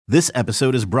This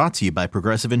episode is brought to you by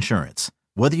Progressive Insurance.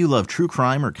 Whether you love true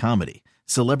crime or comedy,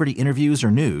 celebrity interviews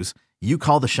or news, you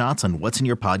call the shots on what's in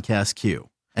your podcast queue.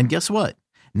 And guess what?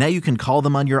 Now you can call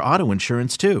them on your auto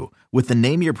insurance too with the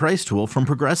Name Your Price tool from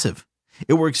Progressive.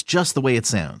 It works just the way it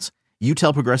sounds. You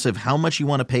tell Progressive how much you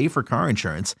want to pay for car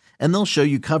insurance, and they'll show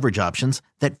you coverage options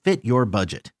that fit your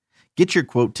budget. Get your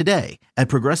quote today at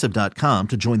Progressive.com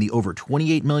to join the over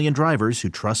 28 million drivers who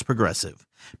trust Progressive.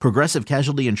 Progressive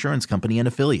Casualty Insurance Company and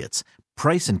Affiliates.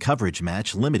 Price and coverage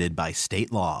match limited by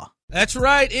state law. That's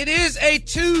right. It is a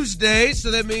Tuesday,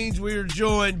 so that means we're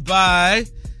joined by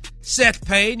Seth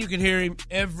Payne. You can hear him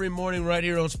every morning right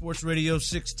here on Sports Radio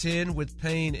 610 with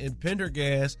Payne and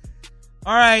Pendergast.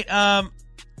 All right,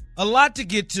 a lot to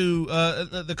get to.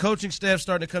 The coaching staff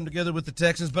starting to come together with the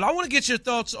Texans, but I want to get your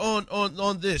thoughts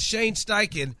on this. Shane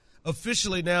Steichen,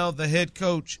 officially now the head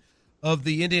coach of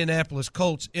the Indianapolis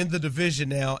Colts in the division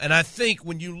now, and I think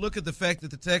when you look at the fact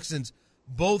that the Texans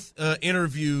both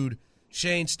interviewed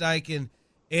Shane Steichen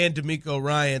and D'Amico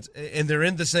Ryans, and they're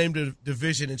in the same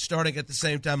division and starting at the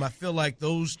same time, I feel like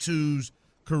those two's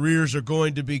careers are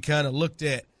going to be kind of looked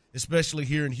at, especially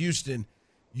here in Houston.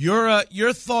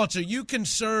 Your thoughts, are you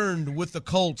concerned with the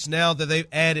Colts now that they've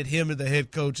added him as the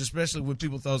head coach, especially when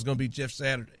people thought it was going to be Jeff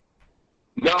Saturday?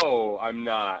 No, I'm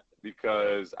not,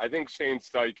 because I think Shane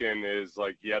Steichen is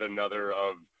like yet another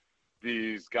of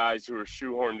these guys who are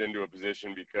shoehorned into a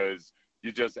position because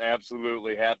you just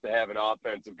absolutely have to have an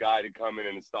offensive guy to come in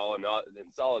and install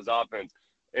his offense.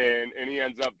 And he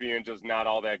ends up being just not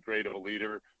all that great of a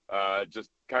leader, just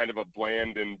kind of a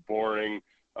bland and boring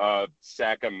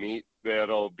sack of meat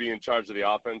that'll be in charge of the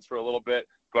offense for a little bit,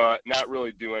 but not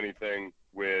really do anything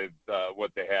with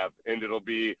what they have. And it'll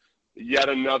be yet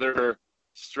another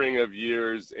string of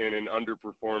years in an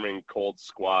underperforming Colts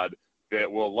squad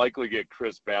that will likely get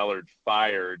Chris Ballard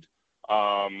fired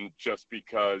just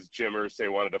because Jim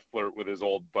Irsay wanted to flirt with his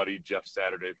old buddy Jeff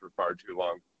Saturday for far too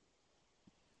long.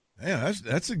 Yeah,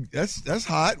 that's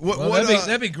hot.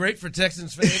 That'd be great for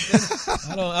Texans fans.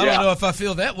 I don't know if I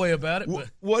feel that way about it. But.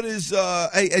 What is now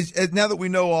that we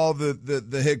know all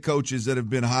the head coaches that have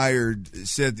been hired,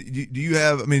 said, do you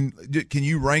have? I mean, can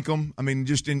you rank them? I mean,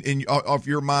 just in off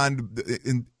your mind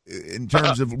in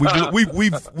terms of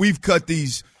we've cut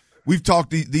these. We've talked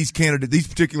these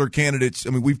particular candidates. I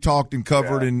mean, we've talked and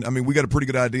covered, and I mean, we got a pretty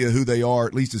good idea who they are,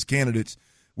 at least as candidates.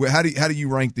 How do you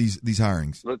rank these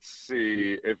hirings? Let's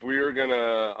see. If we were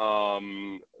gonna,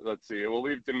 we'll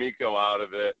leave D'Amico out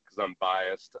of it because I'm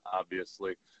biased,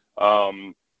 obviously.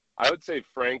 I would say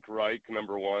Frank Reich,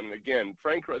 number one. Again,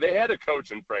 they had a coach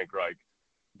in Frank Reich,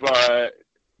 but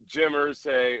Jim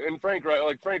Irsay and Frank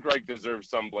Reich deserves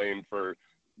some blame for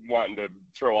wanting to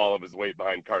throw all of his weight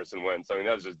behind Carson Wentz. I mean,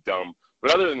 that was just dumb.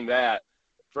 But other than that,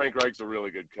 Frank Reich's a really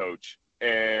good coach.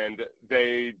 And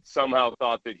they somehow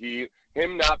thought that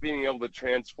him not being able to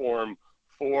transform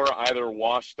 4 either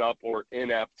washed up or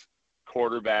inept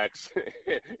quarterbacks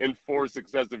in 4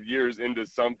 successive years into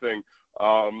something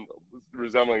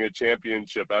resembling a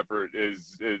championship effort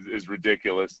is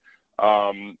ridiculous.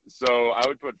 So I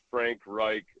would put Frank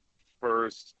Reich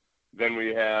first. Then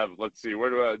we have, what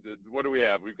do we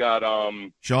have? We've got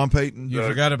Sean Payton. You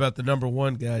forgot about the number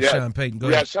one guy, yeah, Sean Payton. Go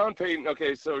ahead. Sean Payton.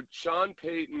 Okay, so Sean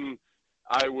Payton,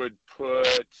 I'll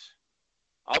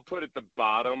put at the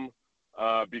bottom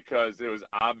because it was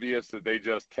obvious that they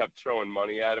just kept throwing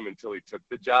money at him until he took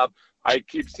the job. I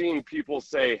keep seeing people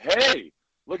say, hey,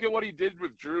 look at what he did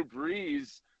with Drew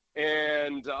Brees,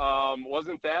 and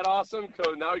wasn't that awesome?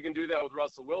 So now he can do that with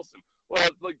Russell Wilson. Well,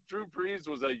 like Drew Brees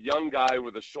was a young guy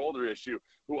with a shoulder issue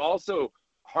who also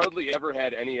hardly ever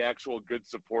had any actual good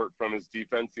support from his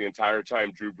defense the entire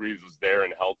time Drew Brees was there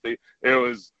and healthy. It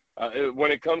was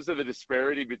when it comes to the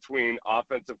disparity between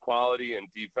offensive quality and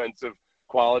defensive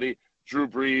quality, Drew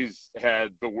Brees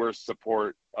had the worst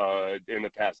support in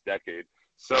the past decade.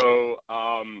 So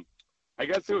I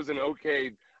guess it was an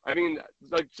okay. I mean,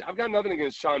 like, I've got nothing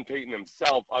against Sean Payton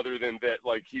himself other than that,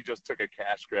 like, he just took a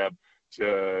cash grab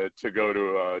to go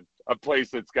to a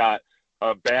place that's got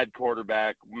a bad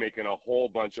quarterback making a whole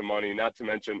bunch of money, not to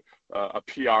mention a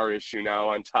PR issue now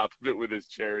on top of it with his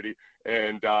charity.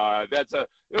 And it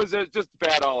was just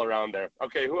bad all around there.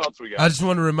 Okay, who else we got? I just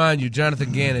want to remind you,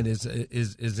 Jonathan Gannon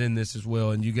is in this as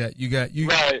well, and you got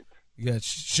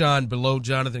Sean below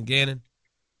Jonathan Gannon.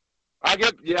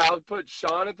 I'll put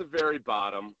Sean at the very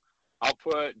bottom. I'll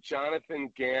put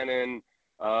Jonathan Gannon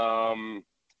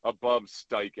above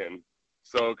Steichen.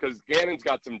 So, because Gannon's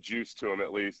got some juice to him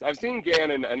at least. I've seen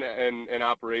Gannon in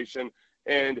operation,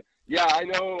 and yeah, I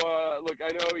know.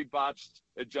 I know he botched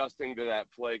adjusting to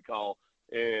that play call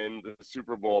in the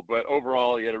Super Bowl. But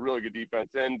overall, he had a really good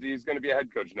defense, and he's going to be a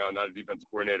head coach now, not a defensive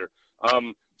coordinator.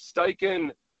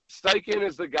 Steichen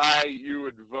is the guy you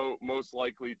would vote most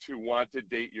likely to want to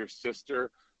date your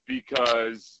sister,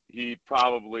 because he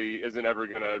probably isn't ever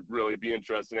going to really be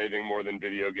interested in anything more than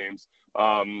video games.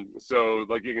 So,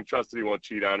 like, you can trust that he won't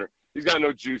cheat on her. He's got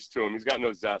no juice to him. He's got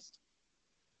no zest.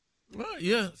 Well,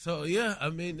 yeah. So, yeah, I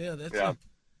mean, yeah,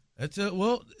 that's it.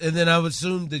 Well, and then I would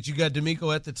assume that you got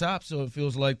DeMeco at the top, so it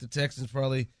feels like the Texans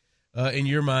probably, in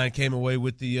your mind, came away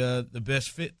with the best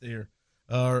fit there.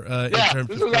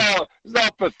 This is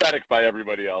all pathetic by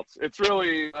everybody else. It's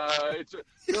really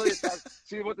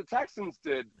see what the Texans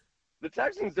did. The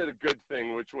Texans did a good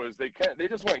thing, which was they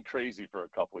just went crazy for a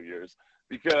couple of years,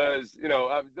 because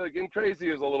and crazy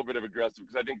is a little bit of aggressive,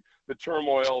 because I think the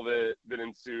turmoil that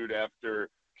ensued after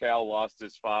Cal lost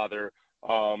his father,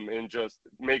 and just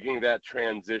making that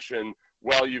transition.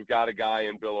 Well, you've got a guy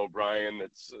in Bill O'Brien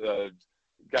that's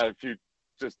got a few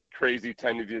just crazy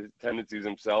tendencies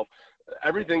himself.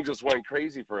 Everything just went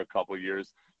crazy for a couple of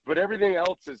years, but everything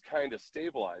else is kind of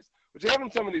stabilized. What you have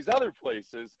in some of these other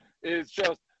places is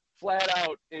just flat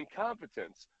out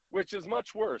incompetence, which is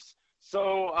much worse.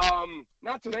 So,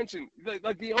 not to mention,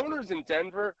 like the owners in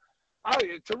Denver,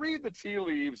 to read the tea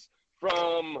leaves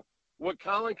from what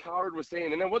Colin Cowherd was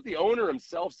saying, and then what the owner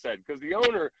himself said, because the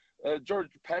owner, George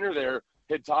Penner there,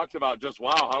 had talked about just,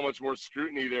 wow, how much more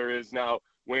scrutiny there is now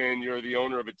when you're the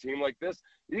owner of a team like this.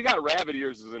 You got rabbit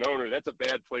ears as an owner. That's a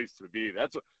bad place to be.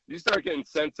 That's what you start getting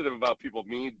sensitive about people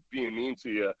being mean to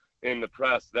you in the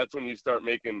press. That's when you start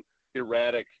making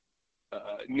erratic,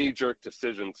 knee-jerk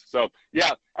decisions. So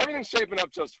yeah, everything's shaping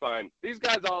up just fine. These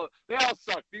guys all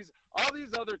suck. All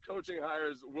these other coaching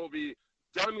hires will be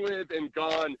done with and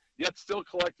gone, yet still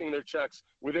collecting their checks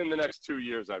within the next 2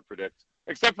 years, I predict.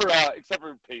 Except for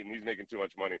Peyton, he's making too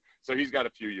much money, so he's got a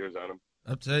few years on him.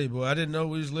 I'll tell you, boy, I didn't know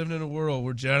we was living in a world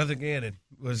where Jonathan Gannon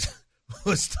was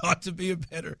thought to be a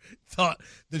better thought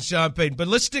than Sean Payton. But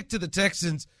let's stick to the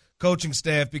Texans coaching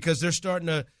staff, because they're starting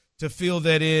to feel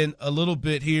that in a little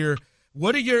bit here.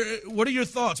 What are your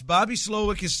thoughts? Bobby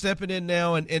Slowick is stepping in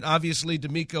now, and obviously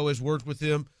DeMeco has worked with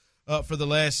him for the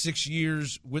last 6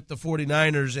 years with the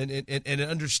 49ers and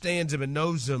understands him and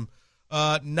knows him.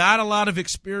 Not a lot of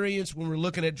experience when we're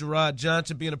looking at Gerard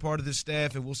Johnson being a part of this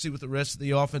staff, and we'll see what the rest of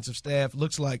the offensive staff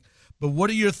looks like. But what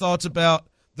are your thoughts about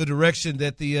the direction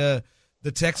that the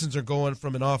Texans are going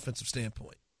from an offensive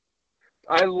standpoint?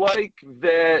 I like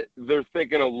that they're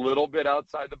thinking a little bit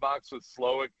outside the box with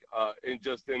Slowick, in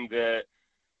that,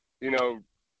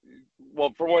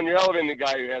 well, for one, you're elevating the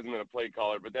guy who hasn't been a play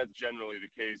caller, but that's generally the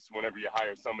case whenever you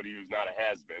hire somebody who's not a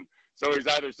has-been. So he's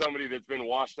either somebody that's been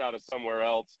washed out of somewhere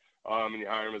else, and you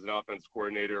hire him as an offensive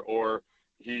coordinator, or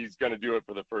he's going to do it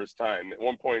for the first time. At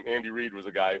one point, Andy Reid was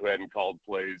a guy who hadn't called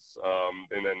plays,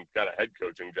 and then got a head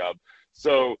coaching job.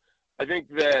 So I think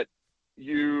that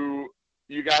you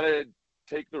got to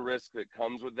take the risk that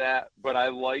comes with that. But I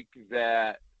like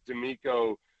that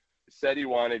DeMeco said he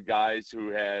wanted guys who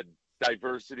had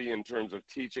diversity in terms of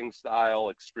teaching style,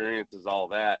 experiences, all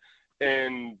that.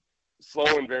 And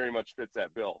Sloan very much fits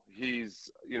that bill.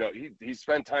 He's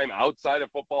spent time outside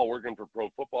of football working for Pro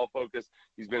Football Focus.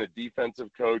 He's been a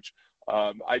defensive coach.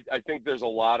 I think there's a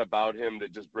lot about him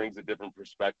that just brings a different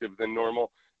perspective than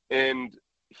normal. And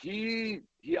he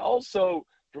also,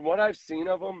 from what I've seen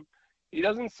of him, he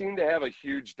doesn't seem to have a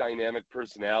huge dynamic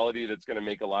personality that's going to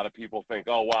make a lot of people think,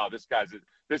 oh, wow, this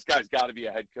guy's got to be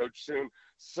a head coach soon.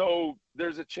 So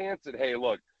there's a chance that, hey,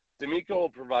 look, DeMeco will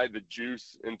provide the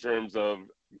juice in terms of,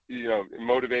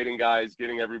 motivating guys,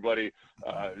 getting everybody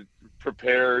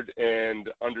prepared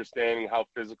and understanding how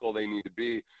physical they need to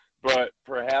be. But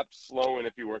perhaps Sloan,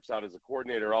 if he works out as a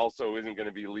coordinator, also isn't going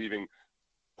to be leaving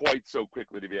quite so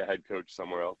quickly to be a head coach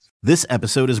somewhere else. This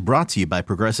episode is brought to you by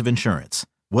Progressive Insurance.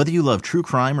 Whether you love true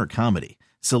crime or comedy,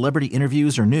 celebrity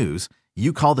interviews or news,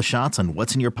 you call the shots on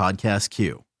what's in your podcast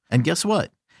queue. And guess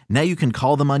what? Now you can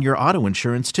call them on your auto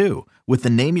insurance too, with the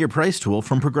Name Your Price tool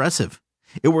from Progressive.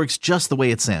 It works just the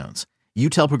way it sounds. You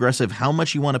tell Progressive how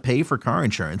much you want to pay for car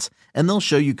insurance, and they'll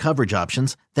show you coverage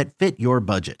options that fit your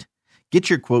budget. Get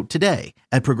your quote today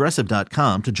at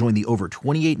Progressive.com to join the over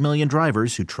 28 million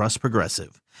drivers who trust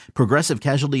Progressive. Progressive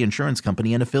Casualty Insurance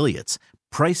Company and Affiliates.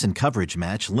 Price and coverage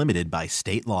match limited by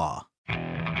state law.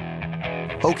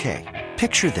 Okay,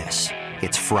 picture this.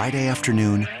 It's Friday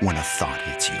afternoon when a thought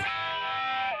hits you.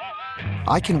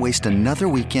 I can waste another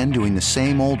weekend doing the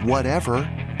same old whatever,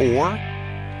 or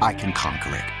I can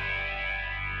conquer it.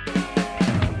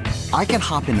 I can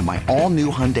hop into my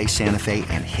all-new Hyundai Santa Fe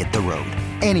and hit the road.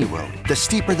 Any road. The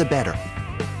steeper, the better.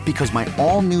 Because my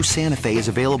all-new Santa Fe is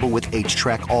available with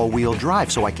H-Track all-wheel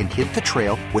drive, so I can hit the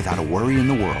trail without a worry in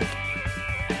the world.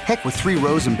 Heck, with 3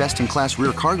 rows and best-in-class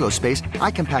rear cargo space,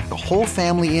 I can pack the whole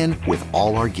family in with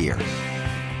all our gear.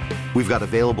 We've got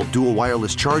available dual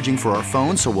wireless charging for our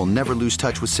phones, so we'll never lose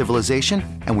touch with civilization,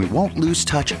 and we won't lose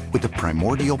touch with the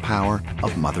primordial power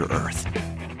of Mother Earth.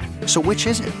 So which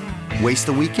is it? Waste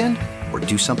the weekend or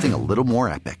do something a little more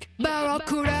epic?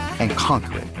 And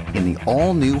conquer it in the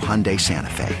all-new Hyundai Santa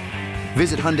Fe.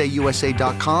 Visit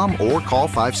HyundaiUSA.com or call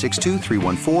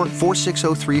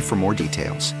 562-314-4603 for more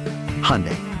details.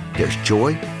 Hyundai, there's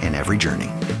joy in every journey.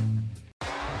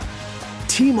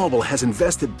 T-Mobile has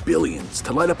invested billions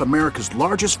to light up America's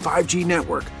largest 5G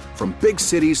network, from big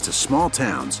cities to small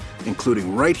towns,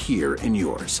 including right here in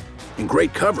yours. And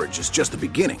great coverage is just the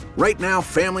beginning. Right now,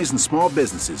 families and small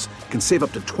businesses can save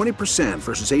up to 20%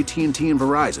 versus AT&T and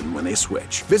Verizon when they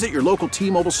switch. Visit your local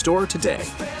T-Mobile store today.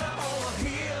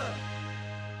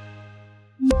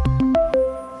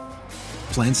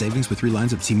 Plan savings with 3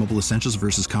 lines of T-Mobile Essentials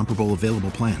versus comparable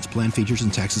available plans. Plan features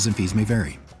and taxes and fees may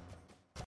vary.